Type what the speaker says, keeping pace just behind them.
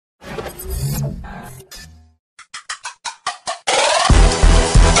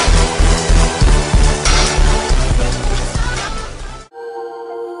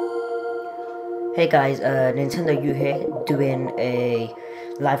Hey guys, Nintendo U here, doing a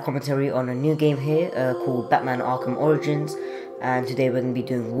live commentary on a new game here called Batman Arkham Origins, and today we're going to be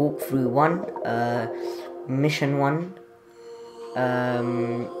doing walkthrough 1, mission 1.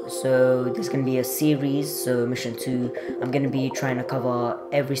 So there's going to be a series, so mission 2, I'm going to be trying to cover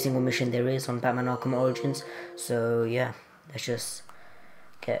every single mission there is on Batman Arkham Origins. So yeah, let's just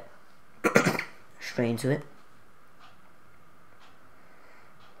get straight into it.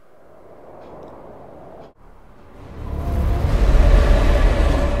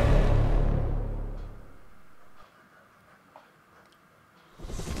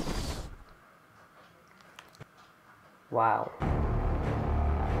 Wow.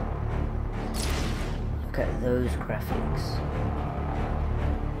 Look at those graphics.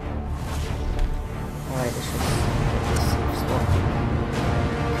 Alright, this should be a safe spot.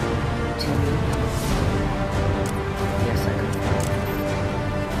 Continue. Yes, I can find it.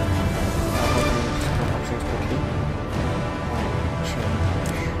 Options quickly. Change.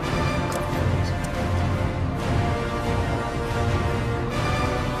 Copperhead.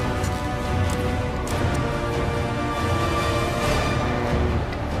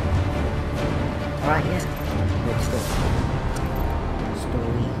 Right, yeah, let's go.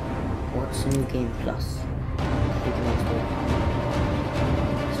 Story. What's new game plus? Clicking on story.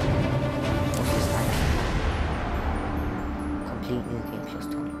 What's this like? Complete new game plus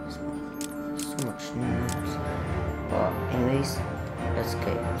story. So much news. But anyways, let's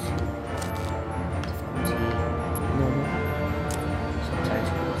get into difficulty normal.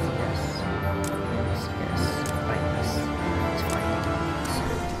 Subtitles, yes. Yes, yes. Brightness. It's fine.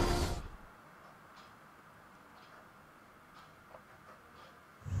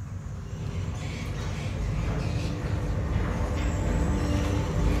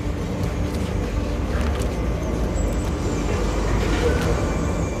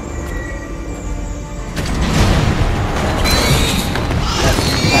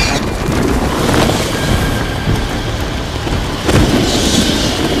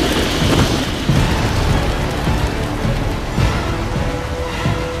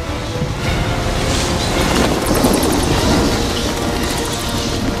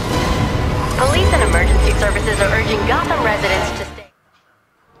 Services are urging Gotham residents to stay.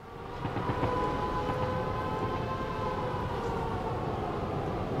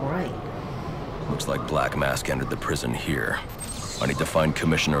 Alright. Looks like Black Mask entered the prison here. I need to find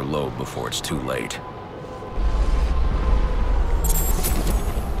Commissioner Loeb before it's too late.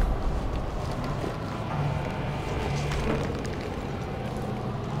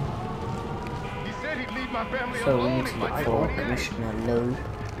 So we need to look for Commissioner Loeb.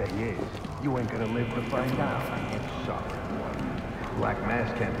 Say is, you ain't gonna live to find out. Sorry. Black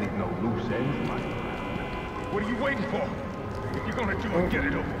Mask can't leave no loose ends. What are you waiting for? If you're gonna do it, get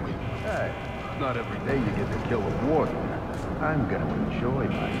it over with. Hey, it's not every day you get to kill a warden. I'm gonna enjoy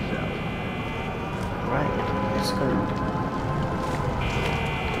myself. Right, let's go.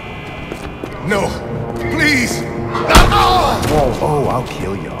 No! Please! Whoa, oh, I'll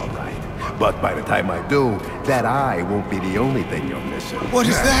kill you all right. But by the time I do, that eye won't be the only thing you're missing. What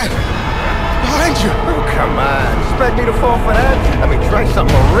is that? Behind you! Oh, come on. Expect me to fall for that? I mean, try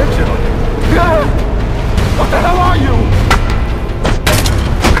something original. What the hell are you?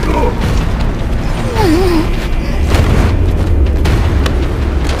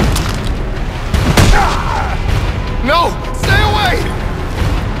 No! Stay away!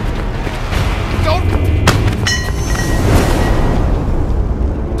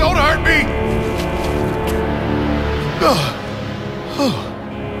 Don't hurt me!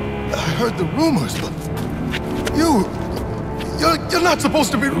 I heard the rumors, but you're not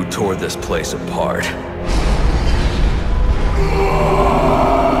supposed to be. Who tore this place apart?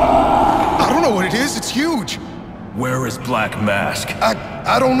 I don't know what it is. It's huge. Where is Black Mask?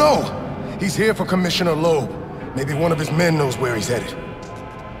 I don't know. He's here for Commissioner Loeb. Maybe one of his men knows where he's headed.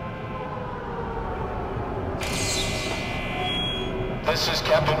 This is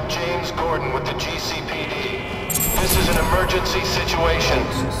Captain James Gordon with the GCPD. This is an emergency situation,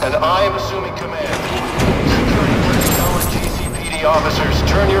 and I am assuming command. Security personnel and GCPD officers,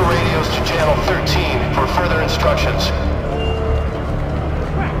 turn your radios to channel 13 for further instructions.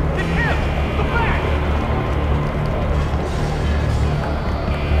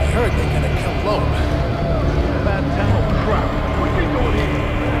 I heard they're gonna kill Loeb. Bad tempo crap. What are you doing here?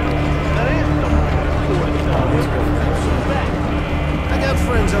 That is something. I got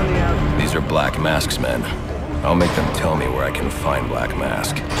friends on the out. These are Black Mask's men. I'll make them tell me where I can find Black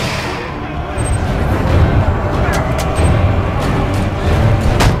Mask.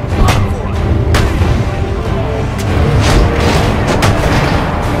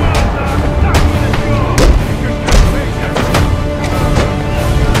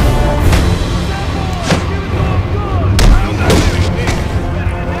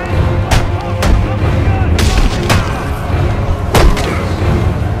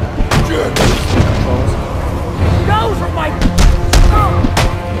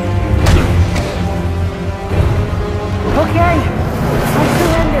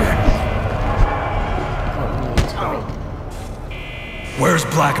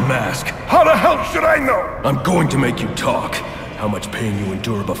 Mask. How the hell should I know? I'm going to make you talk. How much pain you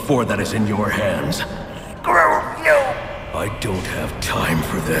endure before that is in your hands. Screw you! I don't have time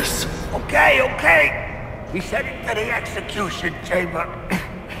for this. Okay. We sent it to the execution chamber.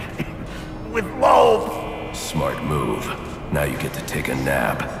 With loaves. Smart move. Now you get to take a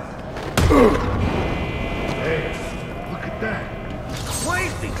nap. Hey, look at that. It's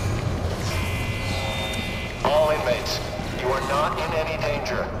crazy. All inmates, you are not in any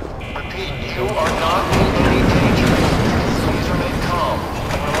danger. Repeat, you are not in any danger. Please remain calm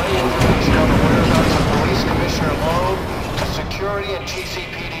and relay information on the whereabouts of Police Commissioner Loeb to security and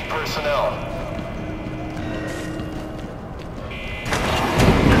GCPD personnel.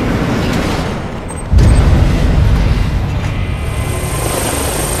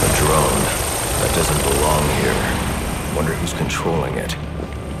 A drone. That doesn't belong here. Wonder who's controlling it.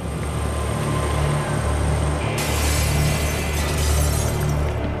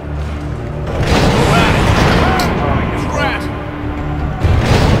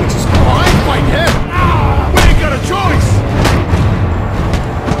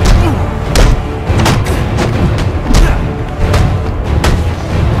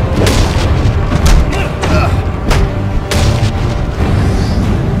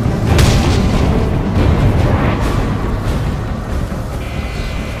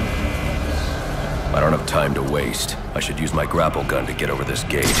 Time to waste. I should use my grapple gun to get over this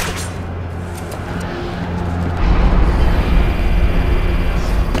gate.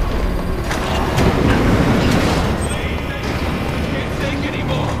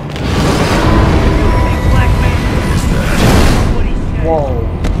 Whoa.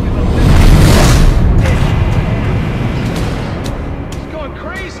 He's going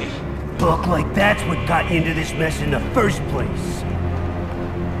crazy. Look like that's what got you into this mess in the first place.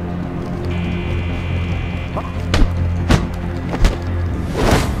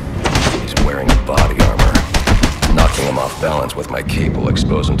 Body armor. Knocking him off balance with my cape will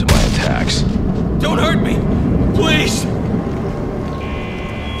expose him to my attacks. Don't hurt me! Please!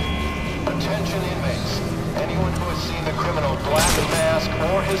 Attention inmates. Anyone who has seen the criminal Black Mask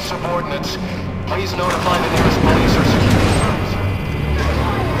or his subordinates, please notify the nearest police or security officer.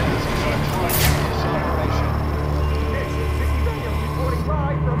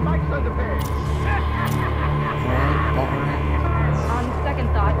 On second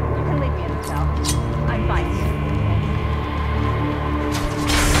thought, you can leave me in the cell. I'm fine here.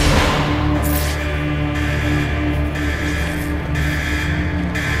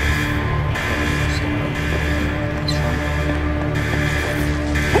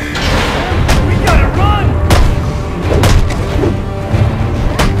 We gotta run!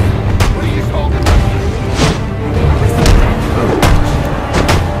 What are you holding?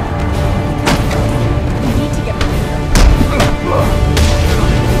 We need to get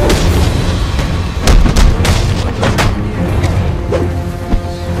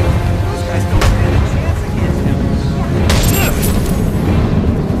Those guys don't stand a chance against him.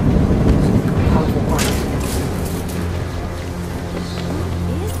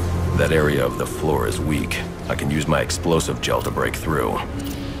 That area of the floor is weak. I can use my explosive gel to break through.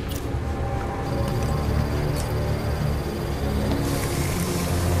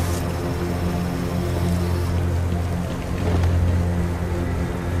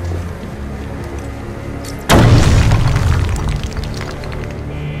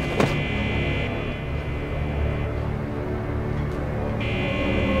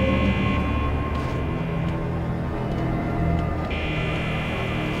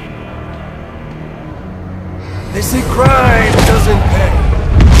 They say crime doesn't pay.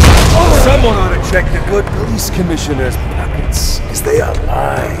 Someone ought to check the good police commissioner's pockets, because they are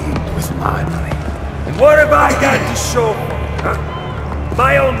lined with my money. And what have I got to show for it, huh?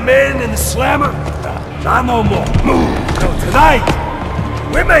 My own men in the slammer? Not no more. No, tonight,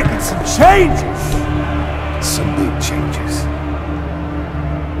 we're making some changes. Some big changes.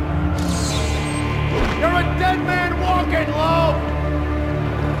 You're a dead man walking, Loeb!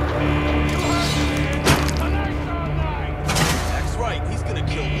 That's right, he's gonna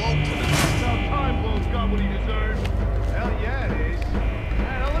kill Loeb tonight. About time Loeb got what he deserved. Hell yeah, it is.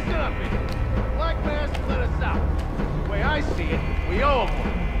 Hey, now listen up, here. Black Mask let us out. The way I see it, we owe him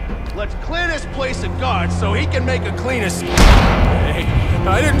one. Let's clear this place of guards so he can make a clean escape. Hey,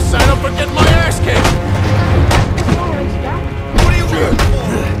 I didn't sign up for getting my ass kicked! What are you looking for?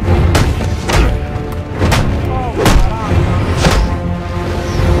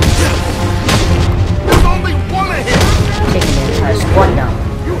 There's only one of him! Taking the entire squad down.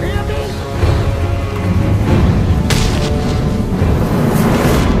 You hear me?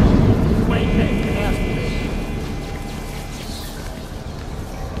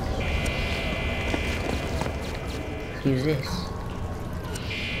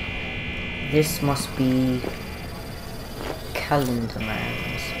 This must be Calendar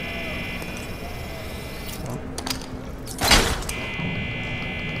Man's.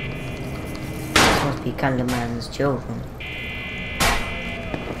 This must be Calendar Man's jail room.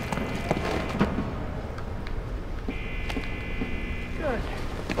 Good.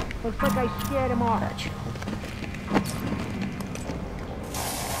 Looks like I scared him off. That's you.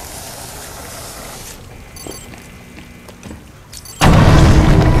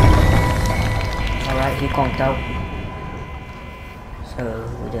 Alright, he conked out. So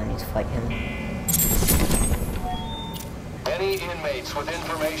we don't need to fight him. Any inmates with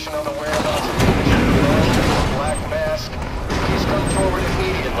information on the whereabouts of the Black Mask, please come forward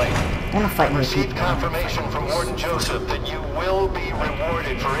immediately. I wanna fight more Received people. confirmation from Warden Joseph that you will be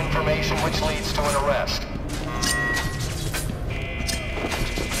rewarded for information which leads to an arrest.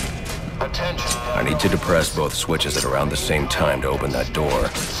 Attention. I need to depress both switches at around the same time to open that door.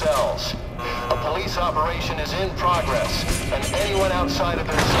 Cells. A police operation is in progress, and anyone outside of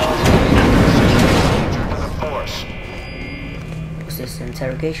their cells may be considered a danger to the force. What's this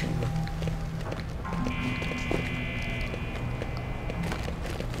interrogation?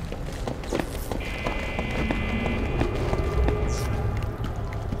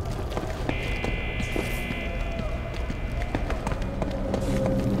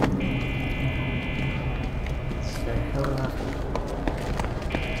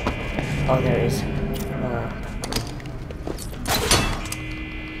 Oh, there it is.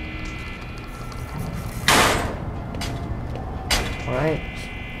 Alright.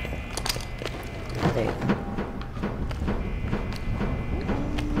 There you go.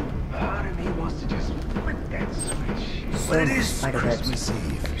 Part of me wants to just flip that switch. But it is Christmas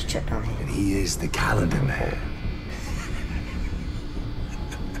Eve, Let's check down here. and he is the calendar man.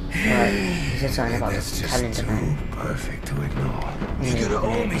 Alright, he said something about That's the just calendar too man. perfect to ignore. You're You're gonna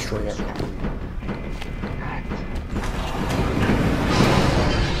owe me destroy for that it. guy.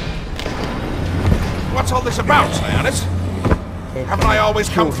 What's all this about, Sionis? Haven't I always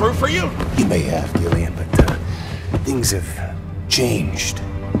come through for you? You may have, Gillian, but things have changed.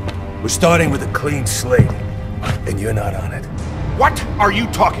 We're starting with a clean slate, and you're not on it. What are you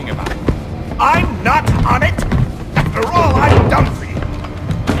talking about? I'm not on it? After all I've done for you.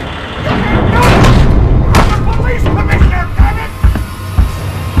 I'm the police commissioner, damn it!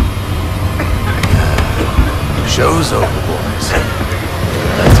 Show's over, boys.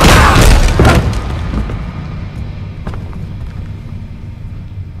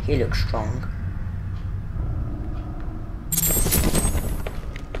 He looks strong.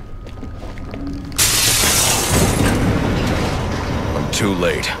 I'm too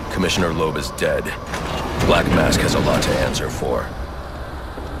late. Commissioner Loeb is dead. Black Mask has a lot to answer for.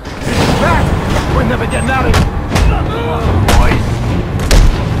 Back! We're never getting out of here! Boys!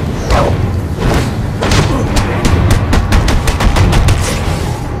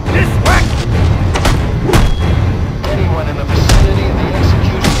 This way! Anyone in the vicinity of the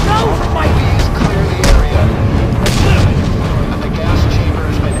execution zone please clear the area. The gas chamber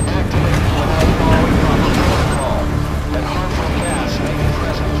has been activated without following proper protocol, and harmful gas may be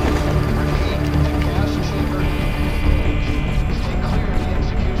present. Repeat, the gas chamber. Stay clear of the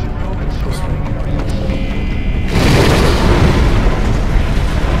execution room and surrounding areas.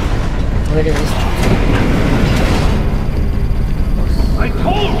 Where is this? I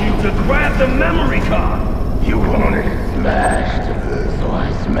told you to grab the memory card! You wanted it smashed, so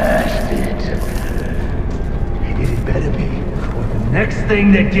I smashed it. And it better be. The next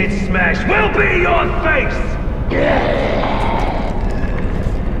thing that gets smashed will be your face!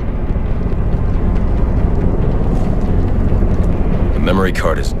 The memory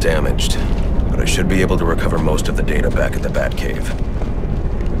card is damaged, but I should be able to recover most of the data back at the Batcave.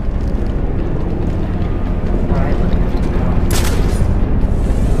 Alright, what do we have to do now?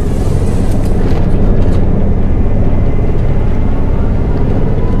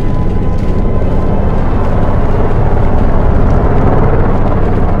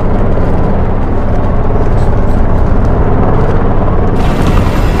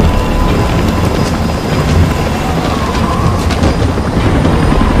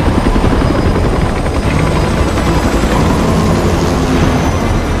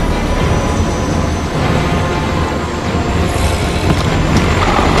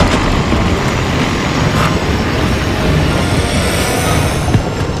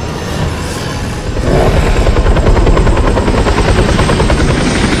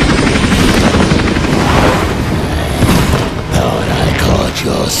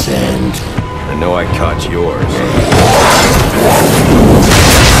 I know I caught yours.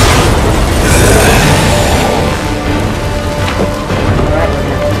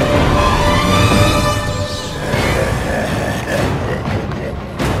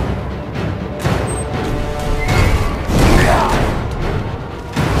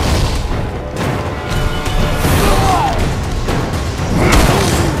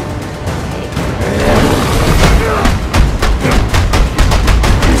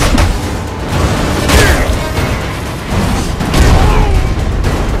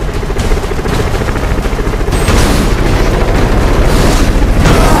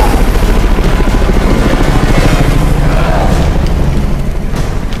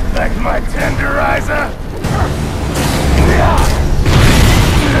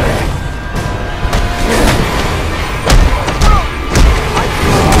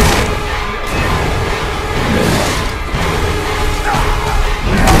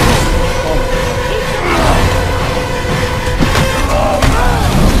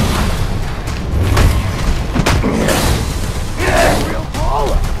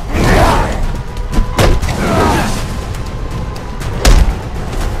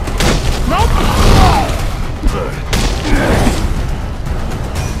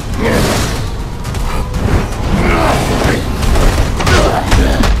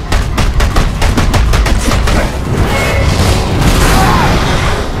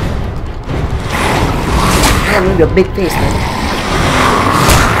 your big face, man.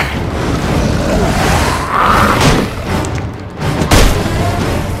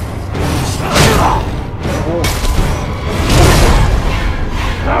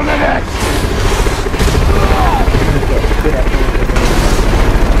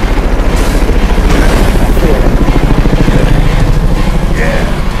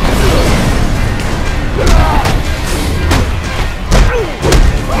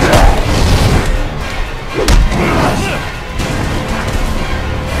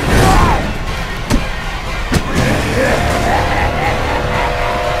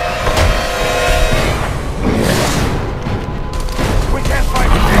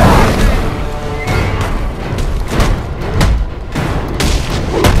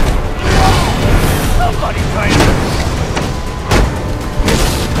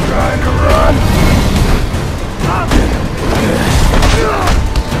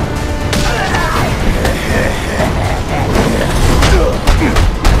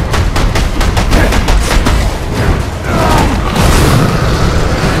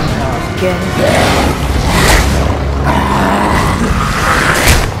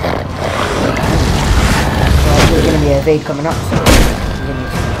 There's gonna be a evade coming up, so continue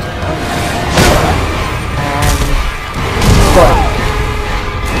to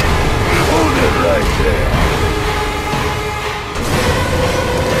Hold it right there.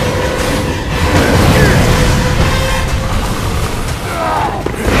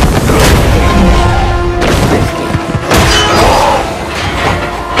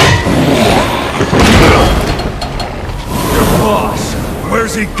 Your boss,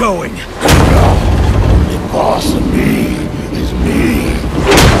 where's he going? The boss of me is me.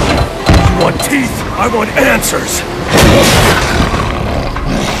 You want teeth? I want answers.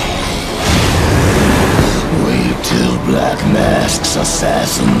 Wait till Black Mask's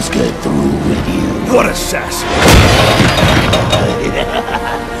assassins get through with you. What assassin?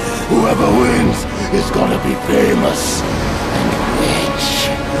 Whoever wins is gonna be famous and rich.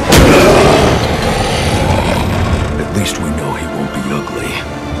 At least we know he won't be ugly.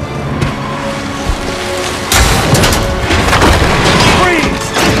 Freeze!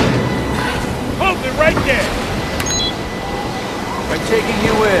 Hold it right there! I'm taking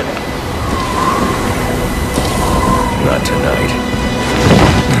you in. Not tonight.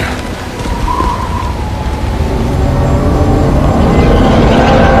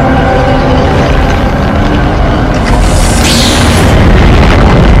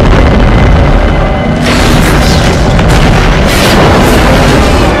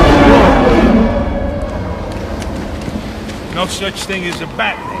 No such thing as a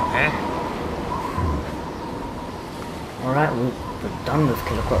Batman, huh? Alright, we're done with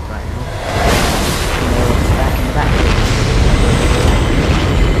Killer Croc right now. Back in the back.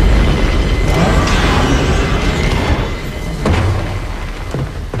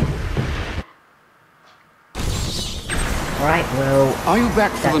 Alright, well, Are you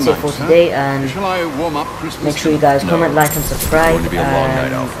back for that's the it night, for sir? today, and Shall I warm up Christmas? make sure you guys comment, like, and It's subscribe. going to be a long night,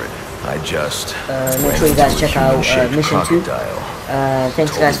 And Alfred. I just make sure you guys check out Mission 2. crocodile.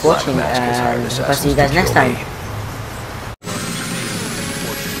 Thanks guys for watching, and hope I see you guys next time.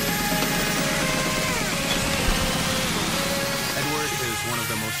 Edward is one of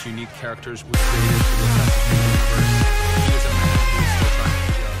the most unique characters we've created to the universe.